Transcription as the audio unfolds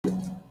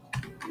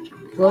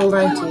Level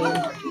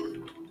 19.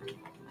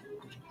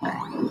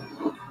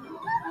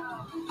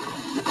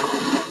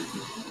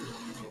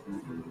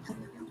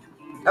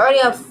 I already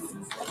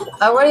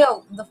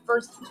have the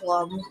first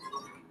plum,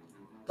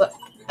 but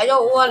I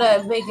don't want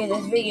to make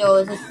this video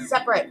as a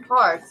separate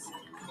parts.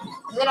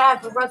 Then I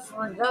have to run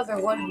for another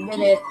 1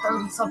 minute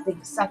 30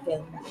 something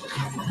seconds.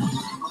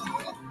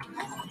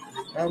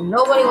 And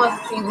nobody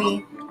wants to see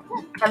me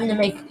having to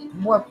make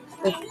more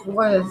than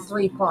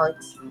 3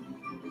 parts.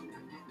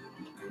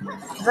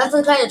 That's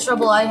the kind of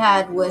trouble I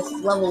had with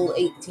level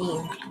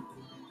 18.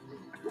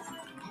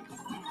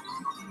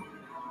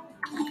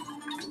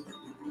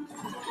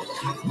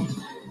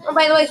 Oh,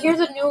 by the way, here's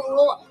a new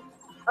rule.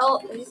 Oh,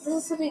 this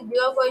is something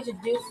new I'm going to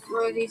do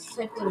for these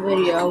types of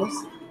videos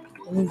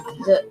in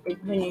the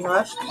Minion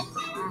Rush.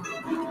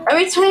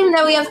 Every time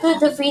that we have to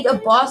defeat a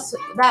boss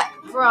that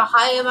for a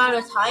high amount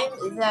of time,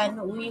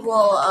 then we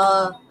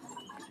will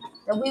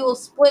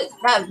split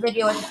that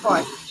video into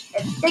parts.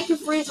 And thank you,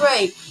 Freeze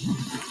Ray.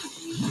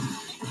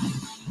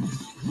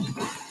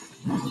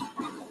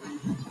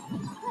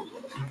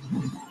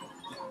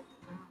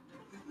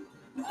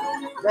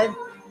 Then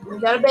we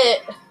got a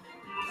bit.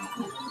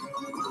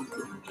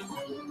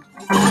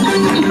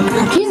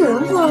 Jesus,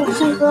 I'm going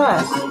too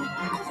fast.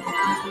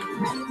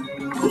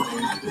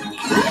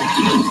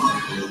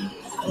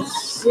 Let's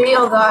see,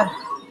 oh god.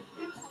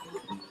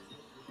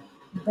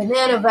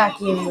 Banana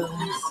vacuums.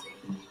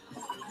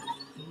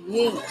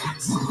 Yeet.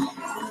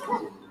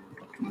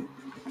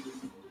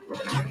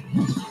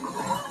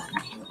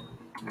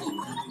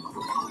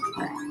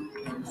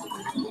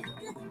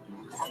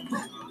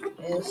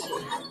 Yes.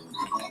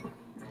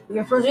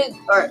 Your project,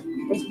 or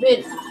it's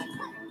been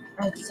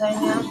at the time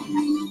now.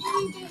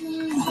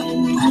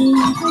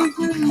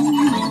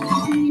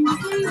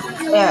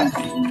 Yeah.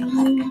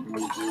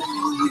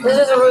 This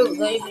is a route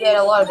that you can get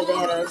a lot of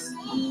bananas.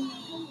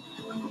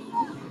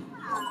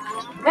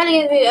 Kind of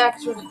gives me an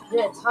extra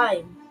bit of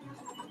time.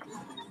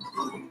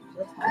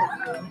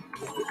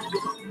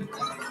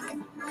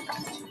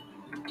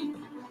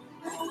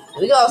 Here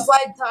we go,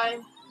 slide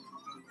time.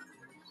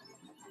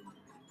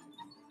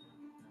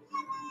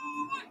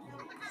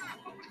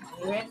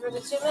 You ready for the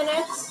 2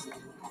 minutes?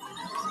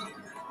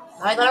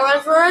 I gotta run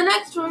for an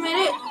extra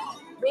minute.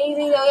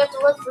 Meaning that we have to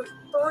run for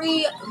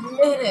 3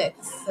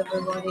 minutes,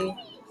 everybody.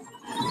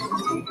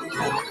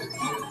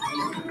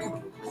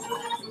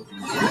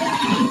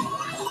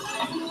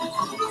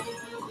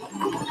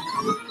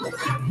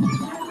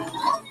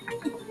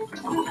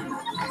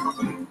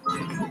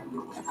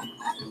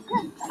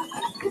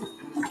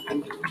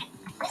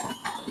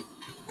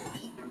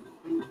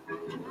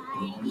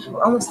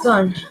 We're almost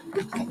done.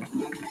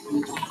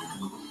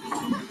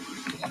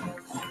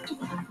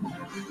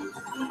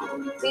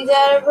 See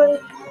that, everybody?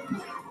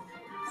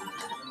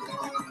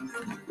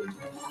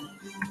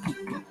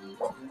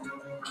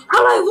 How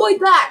do I avoid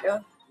that?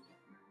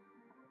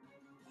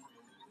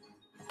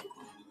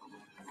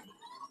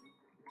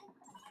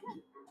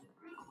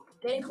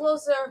 Getting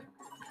closer.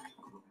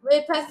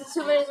 Way past the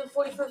 2 minutes and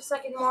 45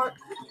 second mark.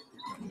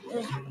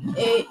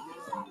 8,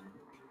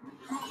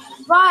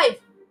 5,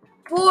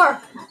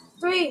 4,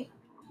 3,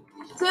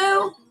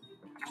 2,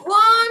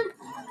 1.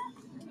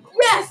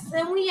 Yes,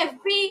 and we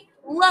have beat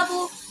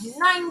level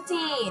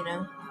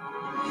 19.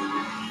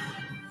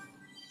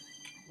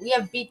 We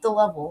have beat the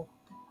level.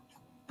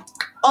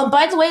 Oh,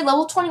 by the way,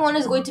 level 21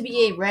 is going to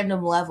be a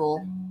random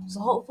level. So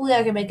hopefully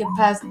I can make it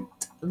past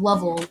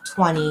level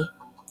 20.